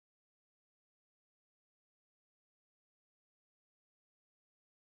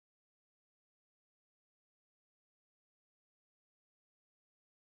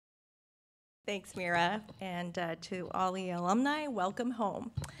Thanks, Mira. And to all the alumni, welcome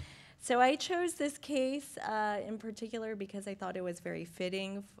home. So I chose this case in particular because I thought it was very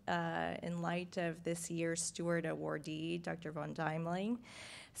fitting in light of this year's Stewart awardee, Dr. von Deimling.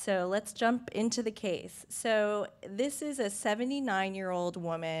 So let's jump into the case. So this is a 79-year-old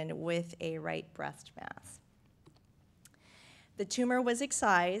woman with a right breast mass. The tumor was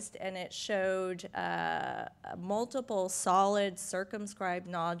excised, and it showed multiple solid circumscribed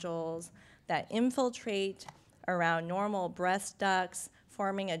nodules that infiltrate around normal breast ducts,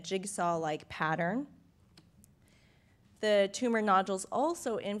 forming a jigsaw-like pattern. The tumor nodules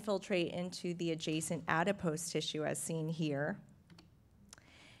also infiltrate into the adjacent adipose tissue, as seen here.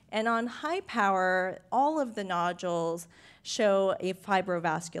 And on high power, all of the nodules show a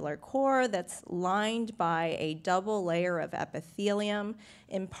fibrovascular core that's lined by a double layer of epithelium,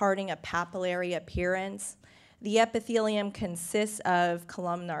 imparting a papillary appearance. The epithelium consists of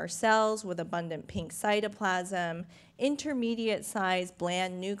columnar cells with abundant pink cytoplasm, intermediate-sized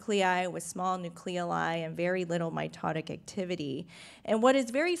bland nuclei with small nucleoli and very little mitotic activity. And what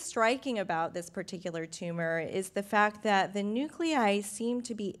is very striking about this particular tumor is the fact that the nuclei seem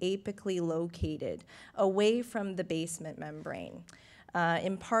to be apically located away from the basement membrane,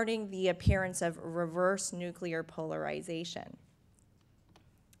 imparting the appearance of reverse nuclear polarization.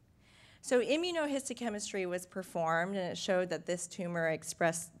 So immunohistochemistry was performed, and it showed that this tumor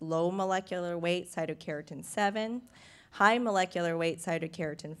expressed low molecular weight cytokeratin 7, high molecular weight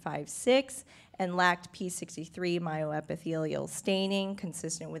cytokeratin 5/6, and lacked p63 myoepithelial staining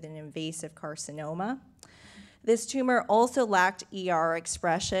consistent with an invasive carcinoma. This tumor also lacked ER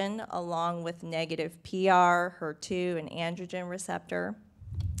expression along with negative PR, HER2, and androgen receptor.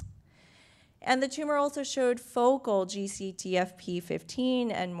 And the tumor also showed focal GCTFP15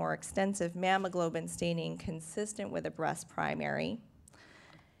 and more extensive mammoglobin staining consistent with a breast primary.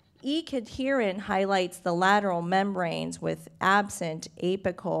 E-cadherin highlights the lateral membranes with absent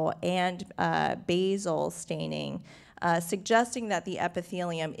apical and basal staining, suggesting that the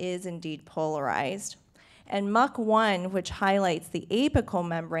epithelium is indeed polarized. And MUC1, which highlights the apical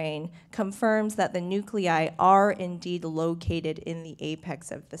membrane, confirms that the nuclei are indeed located in the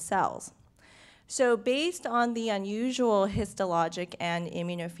apex of the cells. So based on the unusual histologic and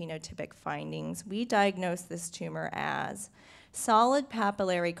immunophenotypic findings, we diagnosed this tumor as solid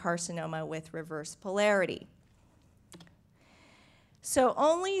papillary carcinoma with reverse polarity. So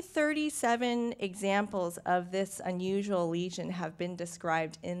only 37 examples of this unusual lesion have been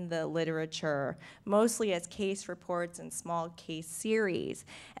described in the literature, mostly as case reports and small case series.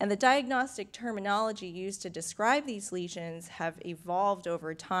 And the diagnostic terminology used to describe these lesions have evolved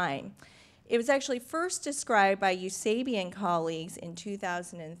over time. It was actually first described by Usabi and colleagues in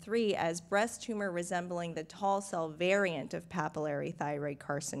 2003 as breast tumor resembling the tall cell variant of papillary thyroid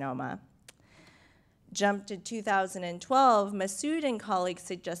carcinoma. Jumped to 2012, Masood and colleagues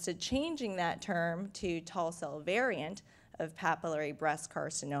suggested changing that term to tall cell variant of papillary breast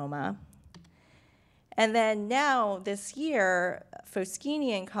carcinoma. And then now, this year,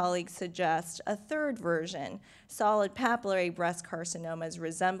 Foschini and colleagues suggest a third version, solid papillary breast carcinomas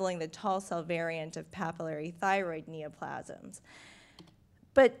resembling the tall cell variant of papillary thyroid neoplasms.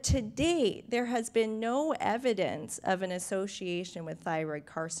 But to date, there has been no evidence of an association with thyroid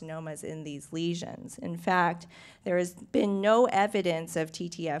carcinomas in these lesions. In fact, there has been no evidence of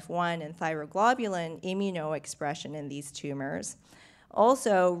TTF1 and thyroglobulin immunoexpression in these tumors.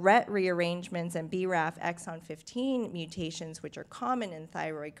 Also, RET rearrangements and BRAF exon 15 mutations, which are common in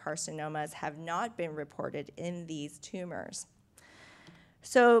thyroid carcinomas, have not been reported in these tumors.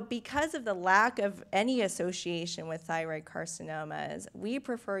 So because of the lack of any association with thyroid carcinomas, we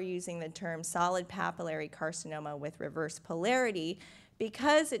prefer using the term solid papillary carcinoma with reverse polarity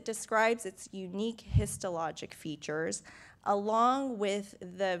because it describes its unique histologic features, along with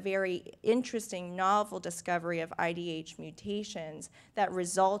the very interesting novel discovery of IDH mutations that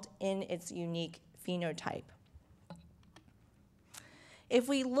result in its unique phenotype. If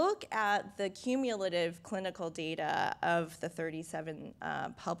we look at the cumulative clinical data of the 37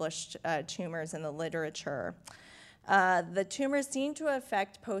 published tumors in the literature, the tumors seem to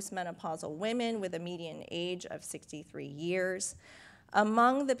affect postmenopausal women with a median age of 63 years.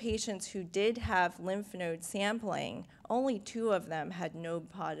 Among the patients who did have lymph node sampling, only 2 of them had node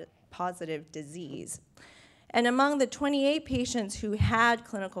positive disease. And among the 28 patients who had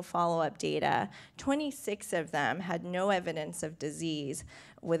clinical follow-up data, 26 of them had no evidence of disease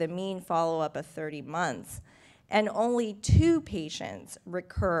with a mean follow-up of 30 months. And only 2 patients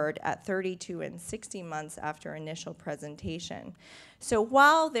recurred at 32 and 60 months after initial presentation. So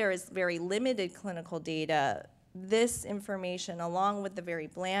while there is very limited clinical data, this information, along with the very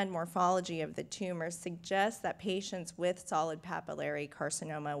bland morphology of the tumor, suggests that patients with solid papillary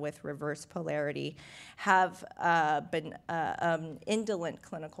carcinoma with reverse polarity have been indolent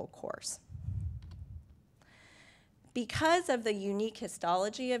clinical course. Because of the unique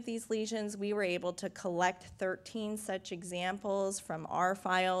histology of these lesions, we were able to collect 13 such examples from our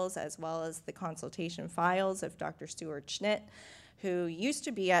files, as well as the consultation files of Dr. Stuart Schnitt, who used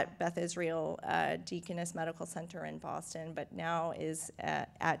to be at Beth Israel Deaconess Medical Center in Boston, but now is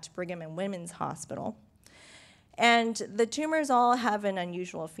at Brigham and Women's Hospital. And the tumors all have an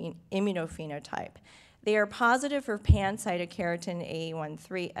unusual immunophenotype. They are positive for pan-cytokeratin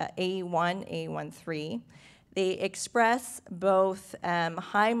AE1, AE13. They express both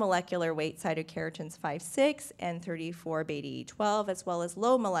high molecular weight cytokeratins 5-6 and 34 beta E12, as well as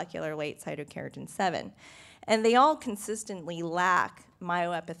low molecular weight cytokeratin 7. And they all consistently lack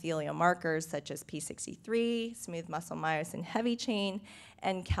myoepithelial markers such as P63, smooth muscle myosin heavy chain,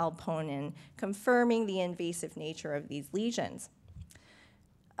 and calponin, confirming the invasive nature of these lesions.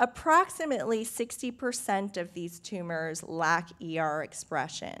 Approximately 60% of these tumors lack ER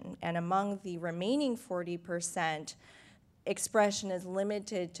expression, and among the remaining 40%, expression is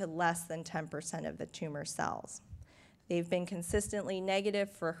limited to less than 10% of the tumor cells. They've been consistently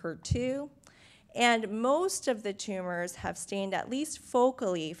negative for HER2, and most of the tumors have stained at least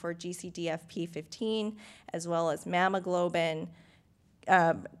focally for GCDFP15, as well as mammoglobin,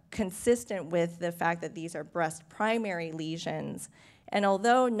 consistent with the fact that these are breast primary lesions. And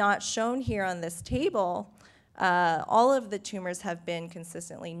although not shown here on this table, all of the tumors have been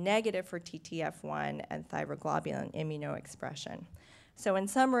consistently negative for TTF1 and thyroglobulin immunoexpression. So in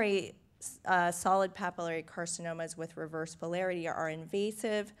summary, solid papillary carcinomas with reverse polarity are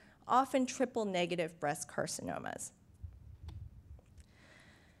invasive, often triple-negative breast carcinomas.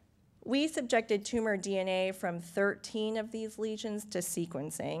 We subjected tumor DNA from 13 of these lesions to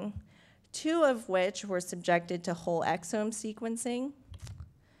sequencing, 2 of which were subjected to whole exome sequencing.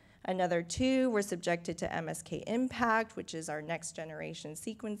 Another 2 were subjected to MSK Impact, which is our next generation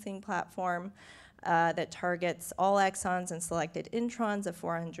sequencing platform that targets all exons and selected introns of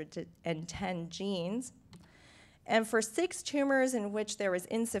 410 genes. And for 6 tumors in which there was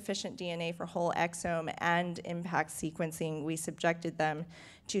insufficient DNA for whole exome and impact sequencing, we subjected them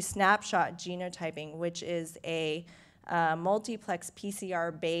to snapshot genotyping, which is a multiplex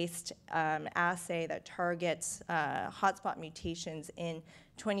PCR-based assay that targets hotspot mutations in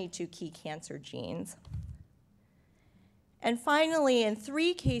 22 key cancer genes. And finally, in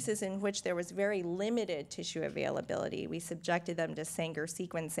 3 cases in which there was very limited tissue availability, we subjected them to Sanger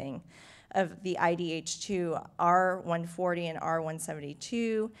sequencing of the IDH2 R140 and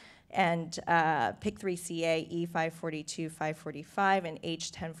R172, and PIK3CA E542, 545, and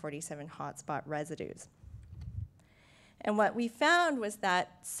H1047 hotspot residues. And what we found was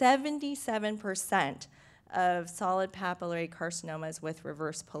that 77% of solid papillary carcinomas with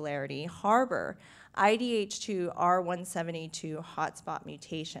reverse polarity harbor IDH2 R172 hotspot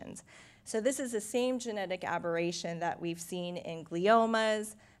mutations. So this is the same genetic aberration that we've seen in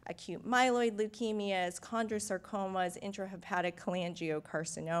gliomas, acute myeloid leukemias, chondrosarcomas, intrahepatic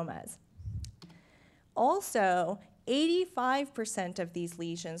cholangiocarcinomas. Also, 85% of these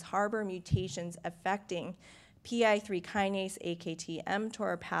lesions harbor mutations affecting PI3 kinase, AKT,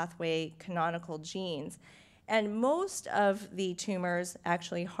 mTOR pathway canonical genes. And most of the tumors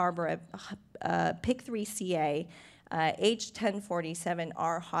actually harbor a PIK3CA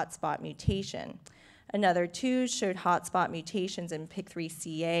H1047R hotspot mutation. Another 2 showed hotspot mutations in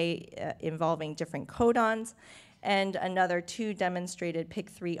PIK3CA involving different codons, and another 2 demonstrated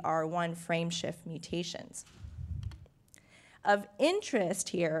PIK3R1 frameshift mutations. Of interest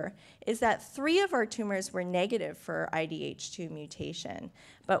here is that 3 of our tumors were negative for IDH2 mutation,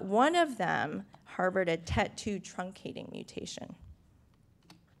 but 1 of them harbored a TET2 truncating mutation.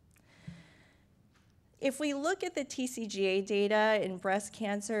 If we look at the TCGA data in breast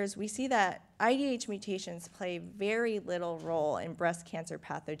cancers, we see that IDH mutations play very little role in breast cancer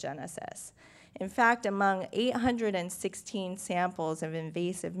pathogenesis. In fact, among 816 samples of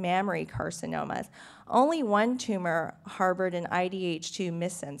invasive mammary carcinomas, only 1 tumor harbored an IDH2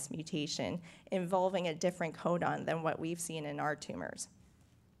 missense mutation involving a different codon than what we've seen in our tumors.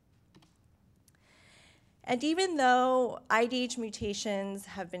 And even though IDH mutations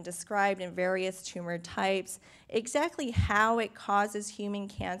have been described in various tumor types, exactly how it causes human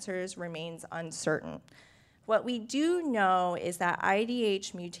cancers remains uncertain. What we do know is that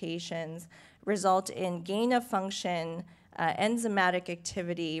IDH mutations result in gain-of-function enzymatic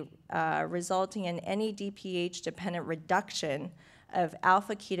activity resulting in NADPH-dependent reduction of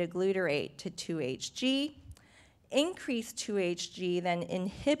alpha-ketoglutarate to 2-HG, increased 2-HG then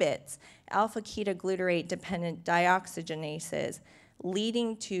inhibits alpha-ketoglutarate-dependent dioxygenases,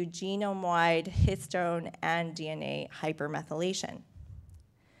 leading to genome-wide histone and DNA hypermethylation.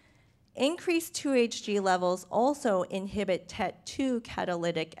 Increased 2-HG levels also inhibit TET2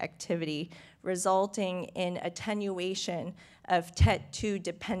 catalytic activity, resulting in attenuation of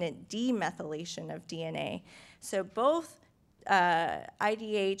TET2-dependent demethylation of DNA. So both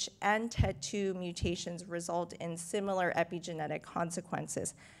IDH and TET2 mutations result in similar epigenetic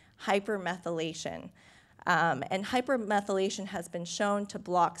consequences, hypermethylation. And hypermethylation has been shown to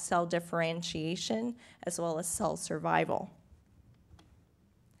block cell differentiation as well as cell survival.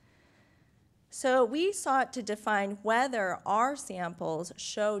 So we sought to define whether our samples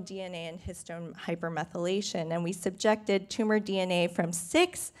show DNA and histone hypermethylation, and we subjected tumor DNA from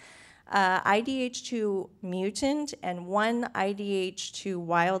 6 IDH2 mutant and 1 IDH2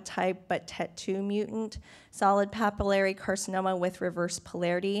 wild type but TET2 mutant solid papillary carcinoma with reverse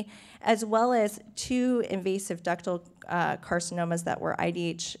polarity, as well as 2 invasive ductal carcinomas that were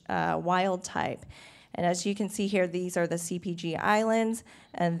IDH wild type. And as you can see here, these are the CPG islands,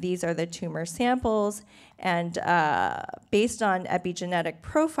 and these are the tumor samples. And based on epigenetic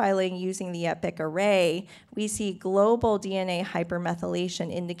profiling using the EPIC array, we see global DNA hypermethylation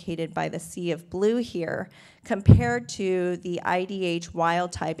indicated by the sea of blue here, compared to the IDH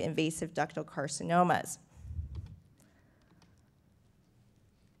wild-type invasive ductal carcinomas.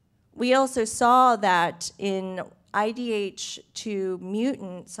 We also saw that in IDH2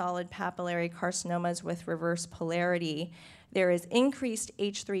 mutant solid papillary carcinomas with reverse polarity, there is increased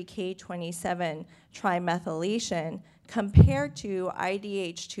H3K27 trimethylation compared to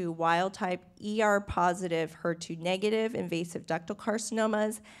IDH2 wild-type ER-positive HER2-negative invasive ductal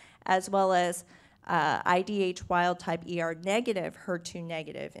carcinomas, as well as IDH wild-type ER-negative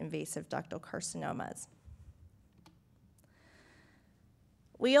HER2-negative invasive ductal carcinomas.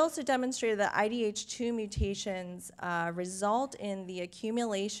 We also demonstrated that IDH2 mutations result in the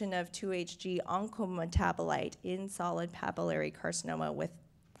accumulation of 2-HG oncometabolite in solid papillary carcinoma with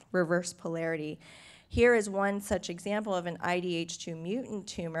reverse polarity. Here is one such example of an IDH2 mutant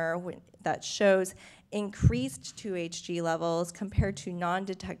tumor that shows increased 2-HG levels compared to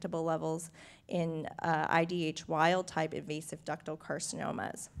non-detectable levels in IDH wild-type invasive ductal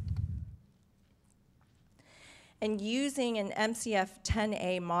carcinomas. And using an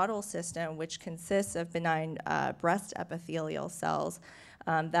MCF10A model system, which consists of benign breast epithelial cells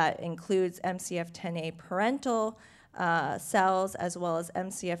that includes MCF10A parental cells, as well as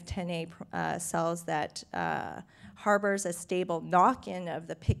MCF10A cells that harbors a stable knock-in of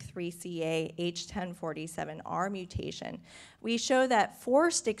the PIK3CA H1047R mutation, we show that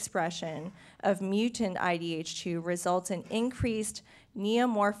forced expression of mutant IDH2 results in increased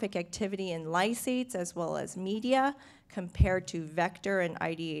neomorphic activity in lysates as well as media compared to vector and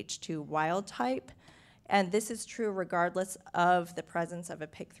IDH2 wild type. And this is true regardless of the presence of a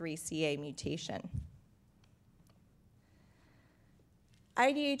PIK3CA mutation.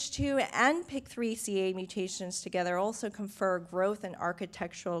 IDH2 and PIK3CA mutations together also confer growth and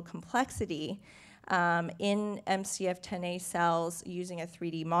architectural complexity in MCF10A cells using a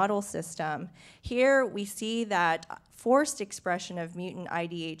 3D model system. Here we see that forced expression of mutant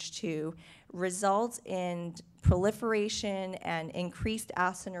IDH2 results in proliferation and increased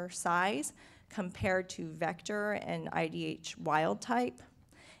acinar size compared to vector and IDH wild type.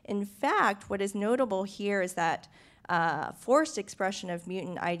 In fact, what is notable here is that forced expression of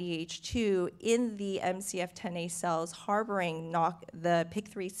mutant IDH2 in the MCF10A cells harboring the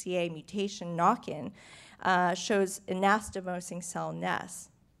PIK3CA mutation knock-in shows anastomosing cell nests.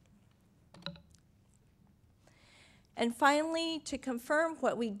 And finally, to confirm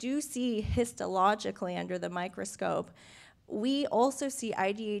what we do see histologically under the microscope, we also see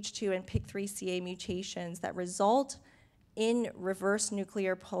IDH2 and PIK3CA mutations that result in reverse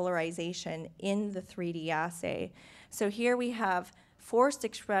nuclear polarization in the 3D assay. So here we have forced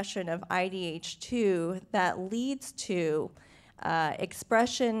expression of IDH2 that leads to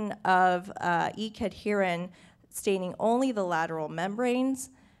expression of E-cadherin staining only the lateral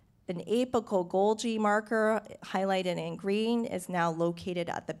membranes. An apical Golgi marker, highlighted in green, is now located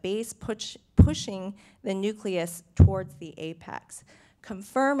at the base, pushing the nucleus towards the apex,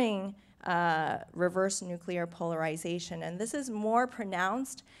 confirming reverse nuclear polarization. And this is more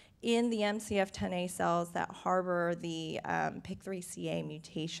pronounced in the MCF10A cells that harbor the PIK3CA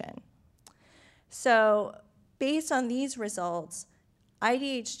mutation. So based on these results,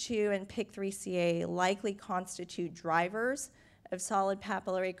 IDH2 and PIK3CA likely constitute drivers of solid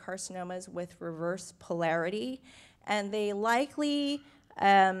papillary carcinomas with reverse polarity, and they likely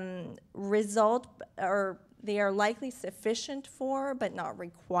result, or they are likely sufficient for, but not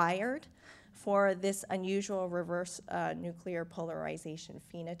required, for this unusual reverse nuclear polarization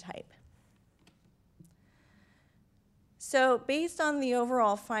phenotype. So based on the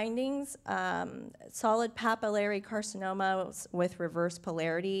overall findings, solid papillary carcinoma with reverse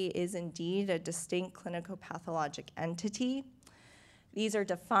polarity is indeed a distinct clinicopathologic entity. These are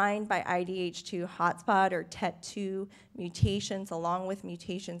defined by IDH2 hotspot or TET2 mutations, along with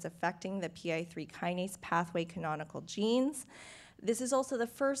mutations affecting the PI3 kinase pathway canonical genes. This is also the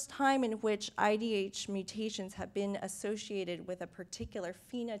first time in which IDH mutations have been associated with a particular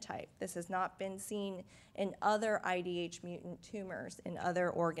phenotype. This has not been seen in other IDH mutant tumors in other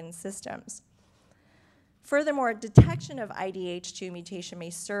organ systems. Furthermore, detection of IDH2 mutation may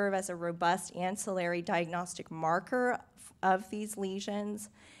serve as a robust ancillary diagnostic marker of these lesions.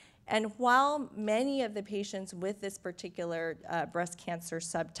 And while many of the patients with this particular breast cancer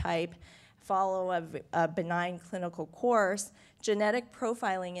subtype follow a benign clinical course, genetic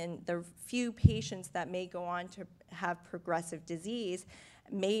profiling in the few patients that may go on to have progressive disease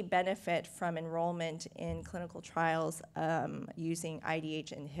may benefit from enrollment in clinical trials using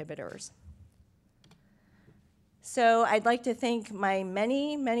IDH inhibitors. So I'd like to thank my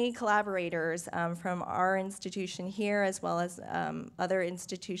many collaborators from our institution here as well as other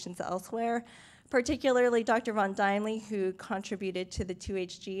institutions elsewhere, particularly Dr. Von Deinle, who contributed to the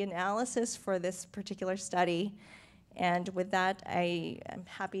 2HG analysis for this particular study. And with that, I am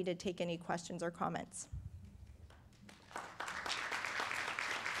happy to take any questions or comments.